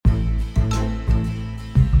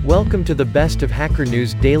Welcome to the Best of Hacker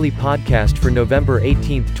News Daily Podcast for November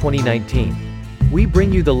 18, 2019. We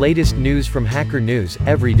bring you the latest news from Hacker News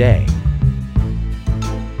every day.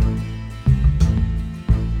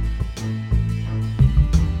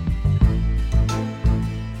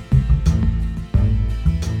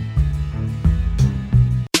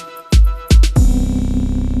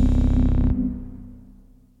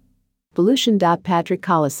 Volution. Patrick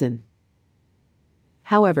Collison.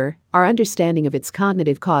 However, our understanding of its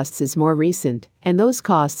cognitive costs is more recent, and those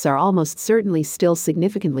costs are almost certainly still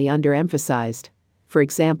significantly underemphasized. For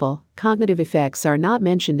example, cognitive effects are not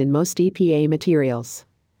mentioned in most EPA materials.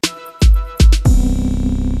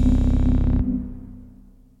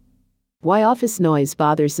 Why office noise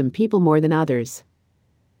bothers some people more than others.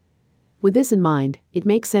 With this in mind, it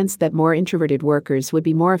makes sense that more introverted workers would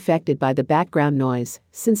be more affected by the background noise,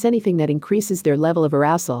 since anything that increases their level of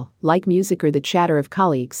arousal, like music or the chatter of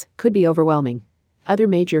colleagues, could be overwhelming. Other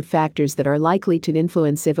major factors that are likely to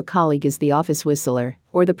influence if a colleague is the office whistler,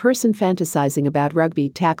 or the person fantasizing about rugby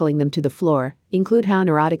tackling them to the floor, include how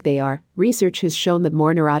neurotic they are. Research has shown that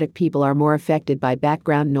more neurotic people are more affected by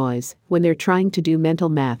background noise when they're trying to do mental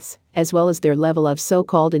maths, as well as their level of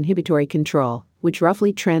so-called inhibitory control, which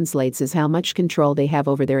roughly translates as how much control they have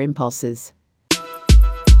over their impulses.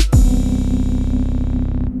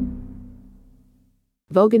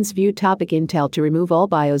 Vogan's View. Intel to remove all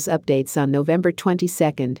BIOS updates on November 22,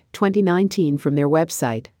 2019 from their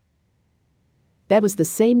website. That was the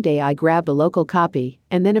same day I grabbed a local copy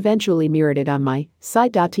and then eventually mirrored it on my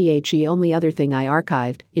site. The only other thing I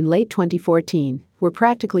archived in late 2014 were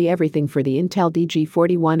practically everything for the Intel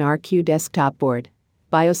DG41RQ desktop board.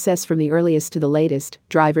 BIOSes from the earliest to the latest,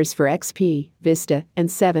 drivers for XP, Vista,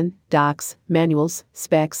 and 7, docs, manuals,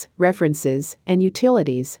 specs, references, and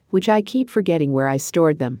utilities, which I keep forgetting where I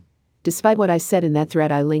stored them. Despite what I said in that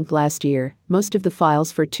thread I linked last year, most of the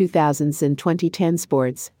files for 2000s and 2010s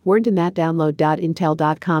boards weren't in that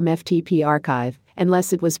download.intel.com FTP archive,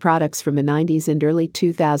 unless it was products from the 90s and early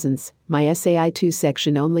 2000s. My SAI2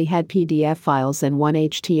 section only had PDF files and one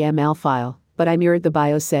HTML file. But I mirrored the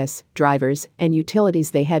BIOSes, drivers, and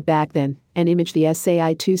utilities they had back then, and imaged the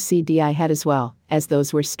SAI2 CD I had as well, as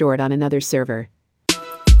those were stored on another server.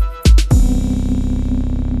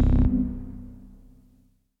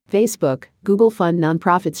 Facebook, Google fund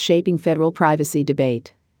nonprofits shaping federal privacy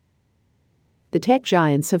debate. The tech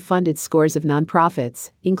giants have funded scores of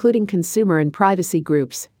nonprofits, including consumer and privacy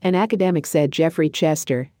groups, and academics, said Jeffrey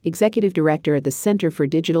Chester, executive director at the Center for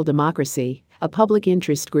Digital Democracy, a public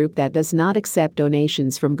interest group that does not accept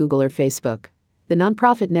donations from Google or Facebook. The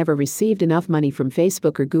nonprofit never received enough money from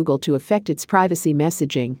Facebook or Google to affect its privacy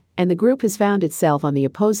messaging, and the group has found itself on the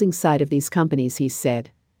opposing side of these companies, he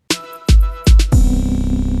said.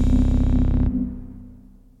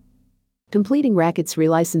 Completing Racket's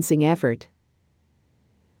relicensing effort.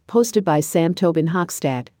 Posted by Sam Tobin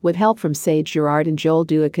Hochstadt, with help from Sage Girard and Joel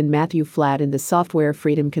Duick and Matthew Flatt and the Software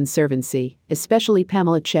Freedom Conservancy, especially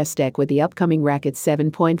Pamela Chestek with the upcoming Racket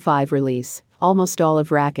 7.5 release. Almost all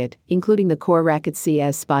of Racket, including the core Racket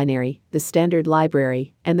CS binary, the standard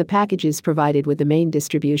library, and the packages provided with the main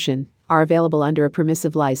distribution, are available under a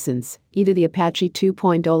permissive license, either the Apache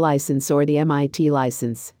 2.0 license or the MIT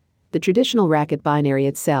license. The traditional Racket binary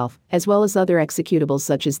itself, as well as other executables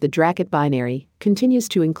such as the Dracket binary, continues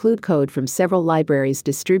to include code from several libraries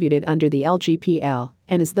distributed under the LGPL,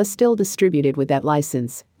 and is thus still distributed with that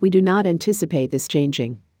license. We do not anticipate this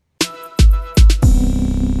changing.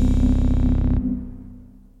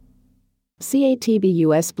 CATB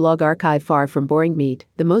US blog archive. Far from boring meat,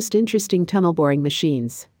 the most interesting tunnel boring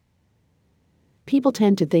machines. People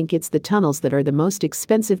tend to think it's the tunnels that are the most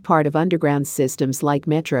expensive part of underground systems like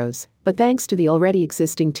metros, but thanks to the already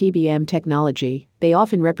existing TBM technology, they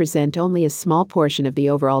often represent only a small portion of the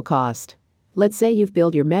overall cost. Let's say you've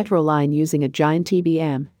built your metro line using a giant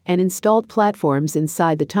TBM and installed platforms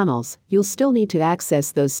inside the tunnels. You'll still need to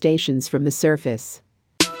access those stations from the surface.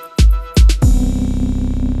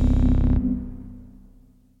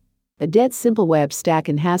 A dead simple web stack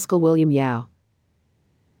in Haskell. William Yao.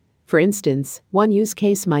 For instance, one use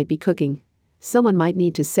case might be cooking. Someone might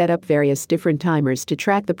need to set up various different timers to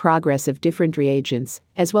track the progress of different reagents,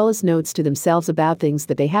 as well as notes to themselves about things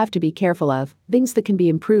that they have to be careful of, things that can be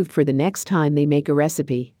improved for the next time they make a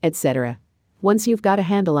recipe, etc. Once you've got a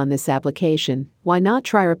handle on this application, why not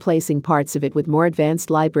try replacing parts of it with more advanced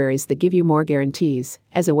libraries that give you more guarantees,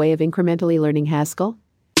 as a way of incrementally learning Haskell?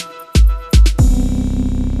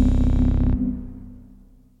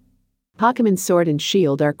 Pokemon Sword and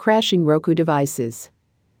Shield are crashing Roku devices.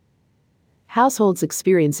 Households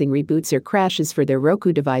experiencing reboots or crashes for their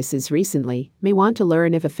Roku devices recently may want to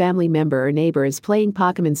learn if a family member or neighbor is playing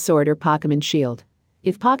Pokémon Sword or Pokémon Shield.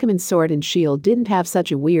 If Pokémon Sword and Shield didn't have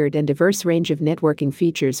such a weird and diverse range of networking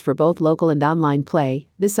features for both local and online play,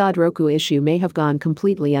 this odd Roku issue may have gone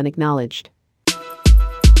completely unacknowledged.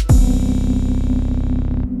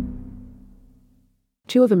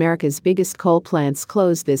 Two of America's biggest coal plants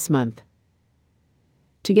closed this month.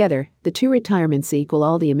 Together, the two retirements equal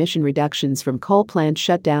all the emission reductions from coal plant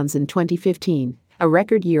shutdowns in 2015, a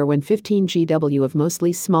record year when 15 GW of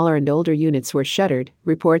mostly smaller and older units were shuttered,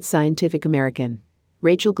 reports Scientific American.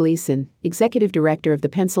 Rachel Gleason, executive director of the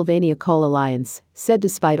Pennsylvania Coal Alliance, said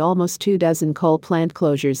despite almost 24 coal plant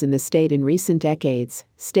closures in the state in recent decades,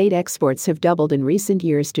 state exports have doubled in recent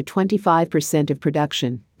years to 25% of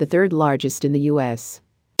production, the third largest in the U.S.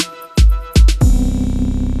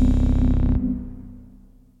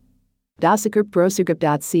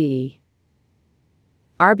 Dasakerp-Browsergroup.ce.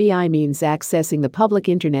 RBI means accessing the public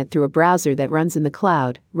internet through a browser that runs in the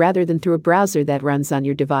cloud, rather than through a browser that runs on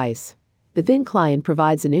your device. The thin client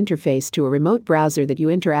provides an interface to a remote browser that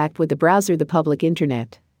you interact with the browser, the public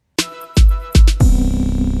internet.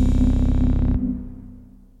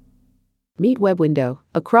 Meet WebWindow,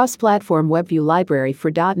 a cross-platform WebView library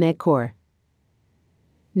for .NET Core.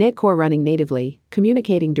 .NET Core running natively,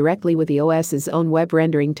 communicating directly with the OS's own web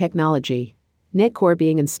rendering technology. .NET Core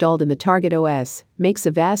being installed in the target OS makes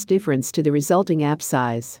a vast difference to the resulting app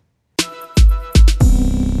size.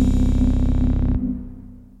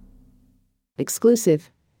 Exclusive.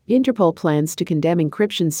 Interpol plans to condemn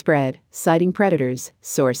encryption spread, citing predators,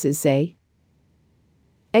 sources say.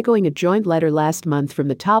 Echoing a joint letter last month from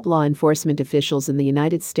the top law enforcement officials in the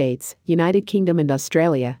United States, United Kingdom and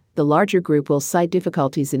Australia, the larger group will cite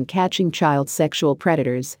difficulties in catching child sexual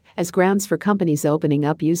predators as grounds for companies opening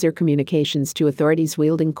up user communications to authorities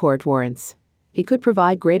wielding court warrants. It could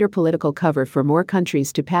provide greater political cover for more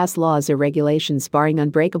countries to pass laws or regulations barring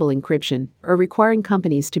unbreakable encryption or requiring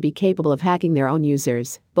companies to be capable of hacking their own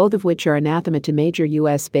users, both of which are anathema to major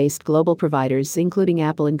US-based global providers including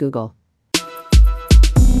Apple and Google.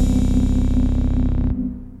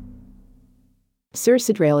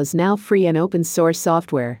 Sursidrail is now free and open source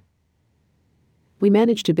software. We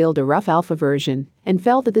managed to build a rough alpha version and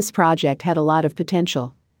felt that this project had a lot of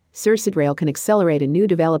potential. Sursidrail can accelerate a new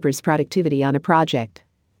developer's productivity on a project.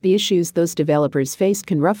 The issues those developers faced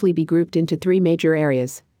can roughly be grouped into three major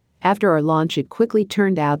areas. After our launch, it quickly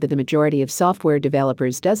turned out that the majority of software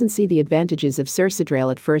developers doesn't see the advantages of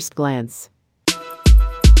Sursidrail at first glance.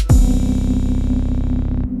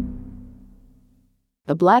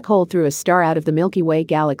 A black hole threw a star out of the Milky Way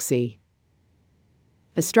galaxy.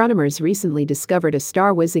 Astronomers recently discovered a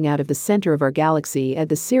star whizzing out of the center of our galaxy at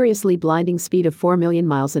the seriously blinding speed of 4 million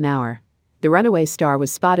miles an hour. The runaway star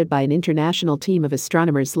was spotted by an international team of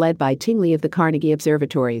astronomers led by Tingley of the Carnegie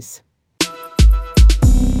Observatories.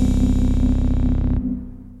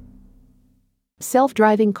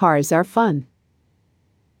 Self-driving cars are fun.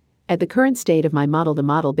 At the current state of my model, the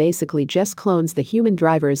model basically just clones the human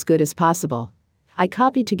driver as good as possible. I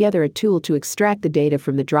copied together a tool to extract the data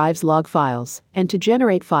from the drive's log files and to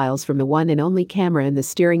generate files from the one and only camera and the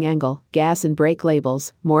steering angle, gas and brake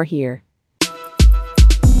labels, more here.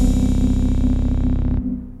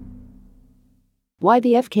 Why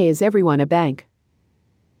the FK is everyone a bank?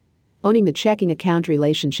 Owning the checking account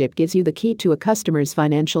relationship gives you the key to a customer's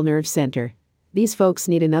financial nerve center. These folks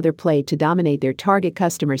need another play to dominate their target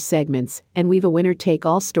customer segments, and we've a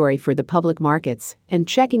winner-take-all story for the public markets, and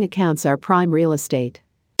checking accounts are prime real estate.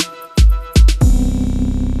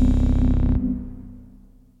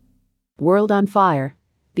 World on Fire.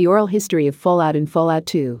 The Oral History of Fallout and Fallout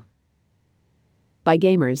 2. By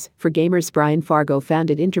gamers, for gamers. Brian Fargo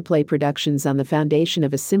founded Interplay Productions on the foundation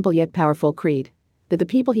of a simple yet powerful creed: that the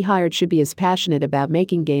people he hired should be as passionate about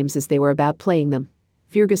making games as they were about playing them.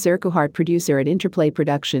 Fergus Urquhart, producer at Interplay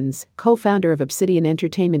Productions, co-founder of Obsidian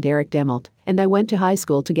Entertainment. Eric Demelt and I went to high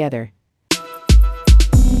school together.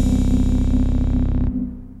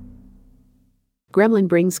 Gremlin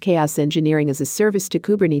brings chaos engineering as a service to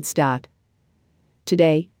Kubernetes.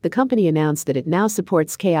 Today, the company announced that it now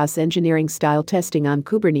supports chaos engineering style testing on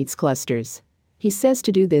Kubernetes clusters. He says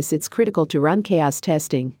to do this, it's critical to run chaos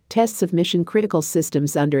testing, tests of mission-critical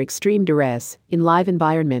systems under extreme duress, in live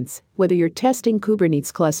environments, whether you're testing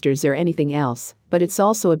Kubernetes clusters or anything else, but it's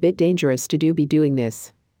also a bit dangerous to be doing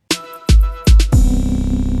this.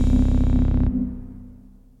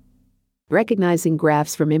 Recognizing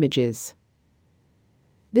graphs from images.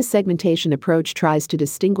 This segmentation approach tries to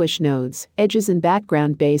distinguish nodes, edges, and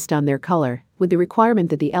background based on their color, with the requirement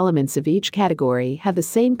that the elements of each category have the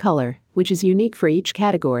same color, which is unique for each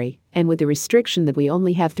category, and with the restriction that we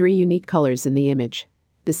only have 3 unique colors in the image.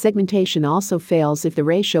 The segmentation also fails if the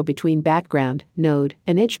ratio between background, node,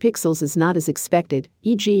 and edge pixels is not as expected,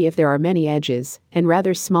 e.g. if there are many edges, and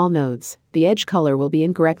rather small nodes, the edge color will be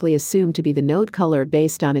incorrectly assumed to be the node color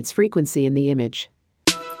based on its frequency in the image.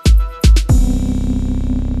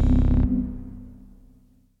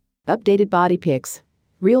 Updated body pics.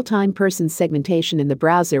 Real-time person segmentation in the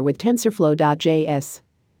browser with TensorFlow.js.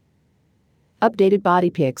 Updated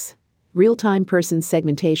body pics. Real-time person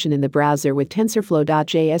segmentation in the browser with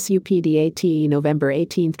TensorFlow.js UPDATE November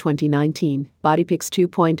 18, 2019, BodyPix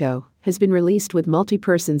 2.0, has been released with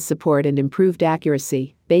multi-person support and improved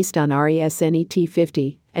accuracy, based on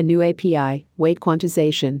RESNET50, a new API, weight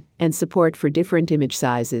quantization, and support for different image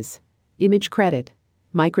sizes. Image credit.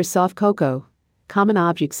 Microsoft Cocoa. Common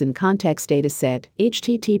Objects in Context Dataset,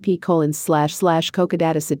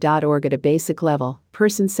 http://cocodataset.org. At a basic level,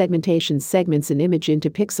 person segmentation segments an image into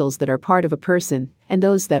pixels that are part of a person, and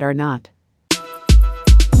those that are not.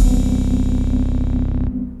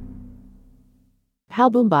 How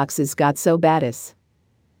boomboxes got so badass.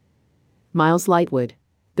 Miles Lightwood.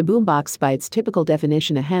 The boombox, by its typical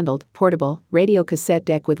definition a handled, portable, radio cassette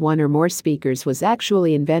deck with 1 or more speakers, was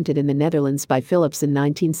actually invented in the Netherlands by Philips in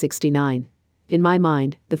 1969. In my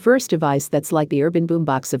mind, the first device that's like the urban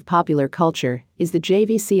boombox of popular culture is the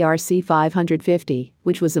JVC RC550,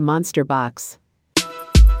 which was a monster box.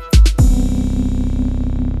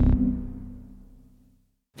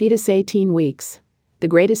 Fetus 18 weeks. The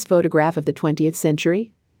greatest photograph of the 20th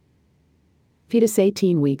century? Fetus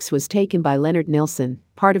 18 weeks was taken by Lennart Nilsson,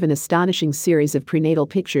 part of an astonishing series of prenatal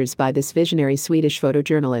pictures by this visionary Swedish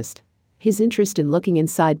photojournalist. His interest in looking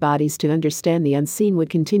inside bodies to understand the unseen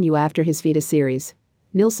would continue after his fetus series.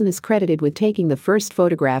 Nilsson is credited with taking the first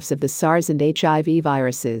photographs of the SARS and HIV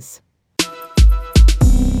viruses.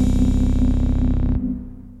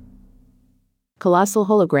 Colossal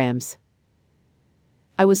holograms.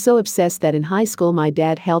 I was so obsessed that in high school my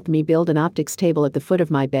dad helped me build an optics table at the foot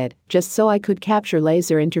of my bed, just so I could capture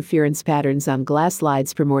laser interference patterns on glass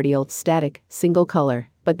slides, primordial, static, single color.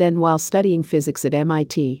 But then while studying physics at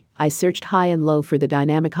MIT, I searched high and low for the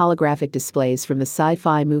dynamic holographic displays from the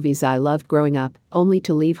sci-fi movies I loved growing up, only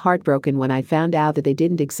to leave heartbroken when I found out that they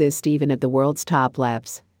didn't exist even at the world's top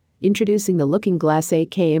labs. Introducing the Looking Glass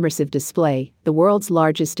 8K Immersive Display, the world's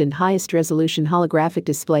largest and highest resolution holographic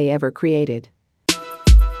display ever created.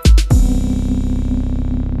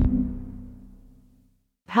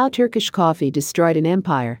 How Turkish coffee destroyed an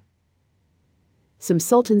empire. Some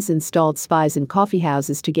sultans installed spies in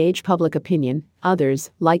coffeehouses to gauge public opinion.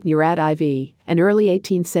 Others, like Murad IV, an early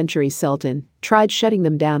 18th century sultan, tried shutting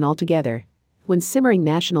them down altogether. When simmering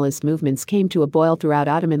nationalist movements came to a boil throughout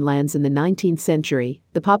Ottoman lands in the 19th century,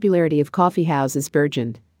 the popularity of coffeehouses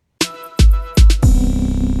burgeoned.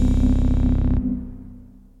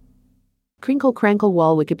 Crinkle-crankle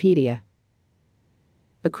wall. Wikipedia.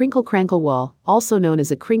 A crinkle-crankle wall, also known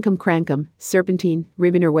as a crinkum-crankum, serpentine,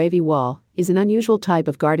 ribbon or wavy wall, is an unusual type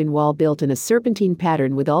of garden wall built in a serpentine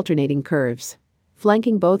pattern with alternating curves.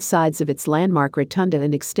 Flanking both sides of its landmark rotunda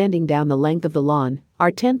and extending down the length of the lawn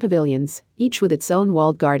are 10 pavilions, each with its own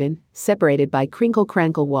walled garden, separated by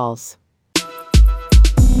crinkle-crankle walls.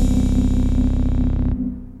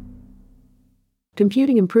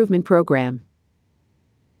 Computing Improvement Program.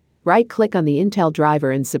 Right-click on the Intel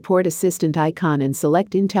driver and Support Assistant icon and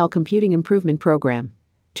select Intel Computing Improvement Program.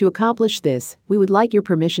 To accomplish this, we would like your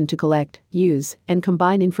permission to collect, use, and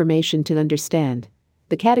combine information to understand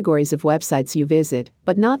the categories of websites you visit,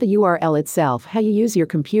 but not the URL itself, how you use your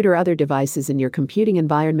computer, other devices in your computing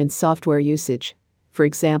environment, software usage. For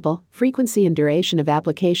example, frequency and duration of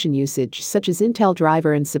application usage such as Intel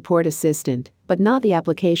driver and Support Assistant, but not the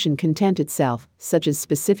application content itself, such as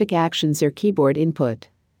specific actions or keyboard input.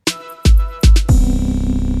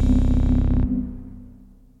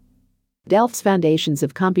 Delft's Foundations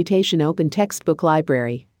of Computation Open Textbook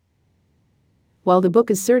Library. While the book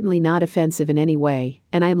is certainly not offensive in any way,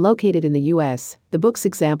 and I am located in the US, the book's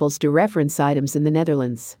examples do reference items in the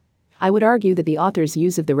Netherlands. I would argue that the author's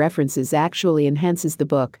use of the references actually enhances the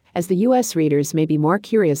book, as the US readers may be more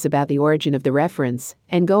curious about the origin of the reference,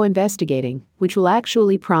 and go investigating, which will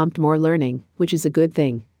actually prompt more learning, which is a good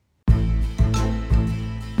thing.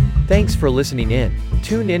 Thanks for listening in.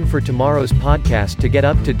 Tune in for tomorrow's podcast to get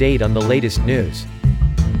up to date on the latest news.